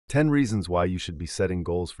10 reasons why you should be setting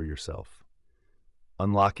goals for yourself.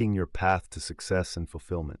 Unlocking your path to success and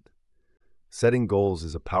fulfillment. Setting goals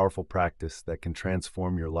is a powerful practice that can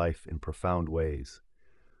transform your life in profound ways.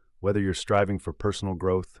 Whether you're striving for personal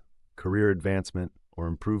growth, career advancement, or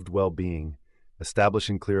improved well-being,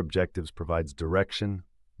 establishing clear objectives provides direction,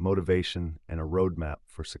 motivation, and a roadmap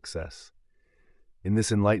for success. In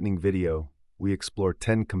this enlightening video, we explore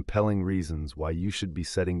 10 compelling reasons why you should be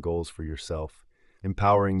setting goals for yourself,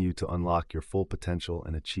 empowering you to unlock your full potential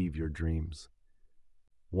and achieve your dreams.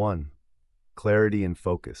 1. Clarity and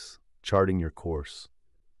focus. Charting your course.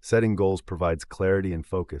 Setting goals provides clarity and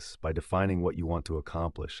focus by defining what you want to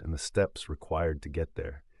accomplish and the steps required to get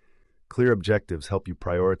there. Clear objectives help you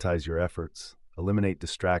prioritize your efforts, eliminate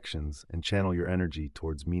distractions, and channel your energy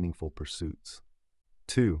towards meaningful pursuits.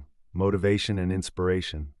 2. Motivation and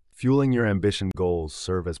inspiration. Fueling your ambition goals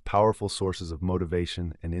serve as powerful sources of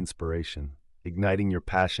motivation and inspiration, igniting your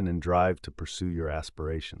passion and drive to pursue your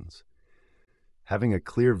aspirations. Having a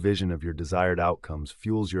clear vision of your desired outcomes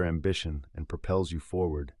fuels your ambition and propels you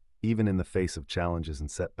forward, even in the face of challenges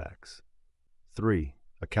and setbacks. 3.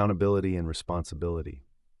 Accountability and responsibility.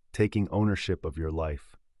 Taking ownership of your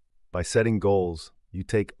life. By setting goals, you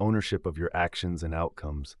take ownership of your actions and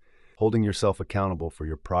outcomes, holding yourself accountable for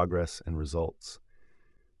your progress and results.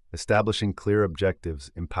 Establishing clear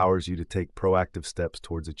objectives empowers you to take proactive steps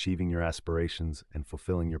towards achieving your aspirations and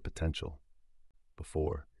fulfilling your potential.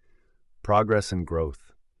 4. Progress and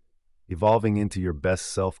growth. Evolving into your best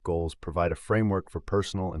self goals provide a framework for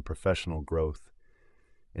personal and professional growth,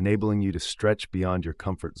 enabling you to stretch beyond your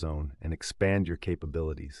comfort zone and expand your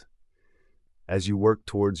capabilities. As you work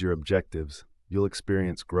towards your objectives, you'll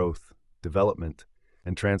experience growth, development,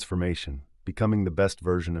 and transformation, becoming the best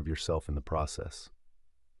version of yourself in the process.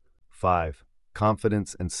 5.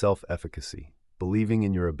 Confidence and self-efficacy. Believing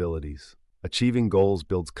in your abilities. Achieving goals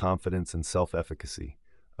builds confidence and self-efficacy,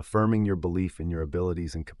 affirming your belief in your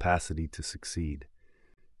abilities and capacity to succeed.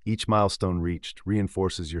 Each milestone reached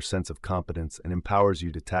reinforces your sense of competence and empowers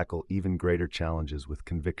you to tackle even greater challenges with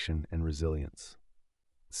conviction and resilience.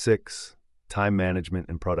 6. Time management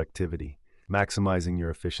and productivity. Maximizing your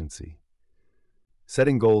efficiency.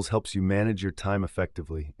 Setting goals helps you manage your time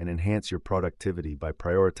effectively and enhance your productivity by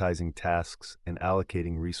prioritizing tasks and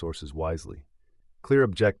allocating resources wisely. Clear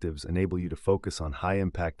objectives enable you to focus on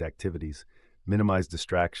high-impact activities, minimize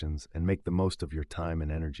distractions, and make the most of your time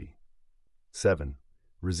and energy. 7.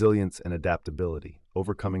 Resilience and adaptability.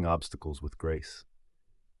 Overcoming obstacles with grace.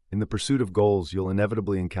 In the pursuit of goals, you'll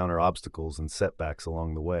inevitably encounter obstacles and setbacks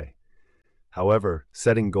along the way. However,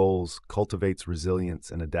 setting goals cultivates resilience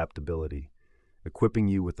and adaptability, equipping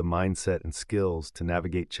you with the mindset and skills to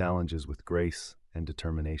navigate challenges with grace and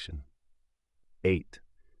determination. 8.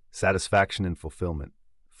 Satisfaction and fulfillment.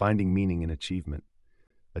 Finding meaning in achievement.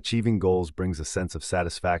 Achieving goals brings a sense of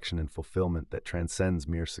satisfaction and fulfillment that transcends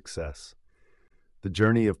mere success. The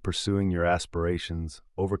journey of pursuing your aspirations,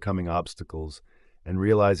 overcoming obstacles, and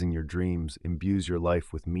realizing your dreams imbues your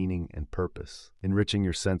life with meaning and purpose, enriching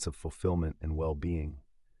your sense of fulfillment and well-being.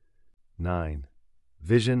 9.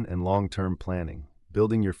 Vision and long-term planning.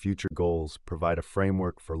 Building your future goals provide a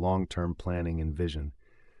framework for long-term planning and vision,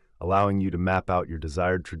 allowing you to map out your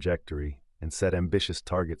desired trajectory and set ambitious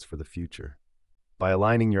targets for the future. By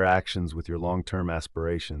aligning your actions with your long-term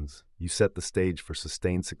aspirations, you set the stage for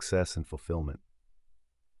sustained success and fulfillment.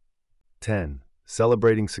 10.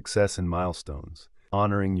 Celebrating success and milestones.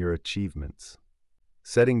 Honoring your achievements.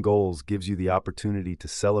 Setting goals gives you the opportunity to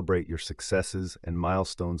celebrate your successes and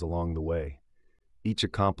milestones along the way. Each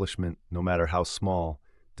accomplishment, no matter how small,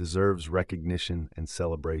 deserves recognition and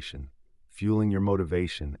celebration, fueling your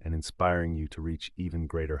motivation and inspiring you to reach even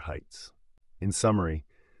greater heights. In summary,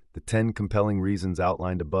 the 10 compelling reasons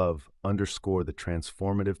outlined above underscore the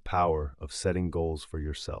transformative power of setting goals for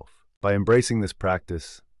yourself. By embracing this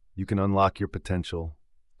practice, you can unlock your potential,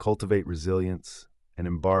 cultivate resilience, and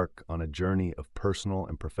embark on a journey of personal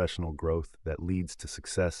and professional growth that leads to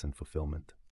success and fulfillment.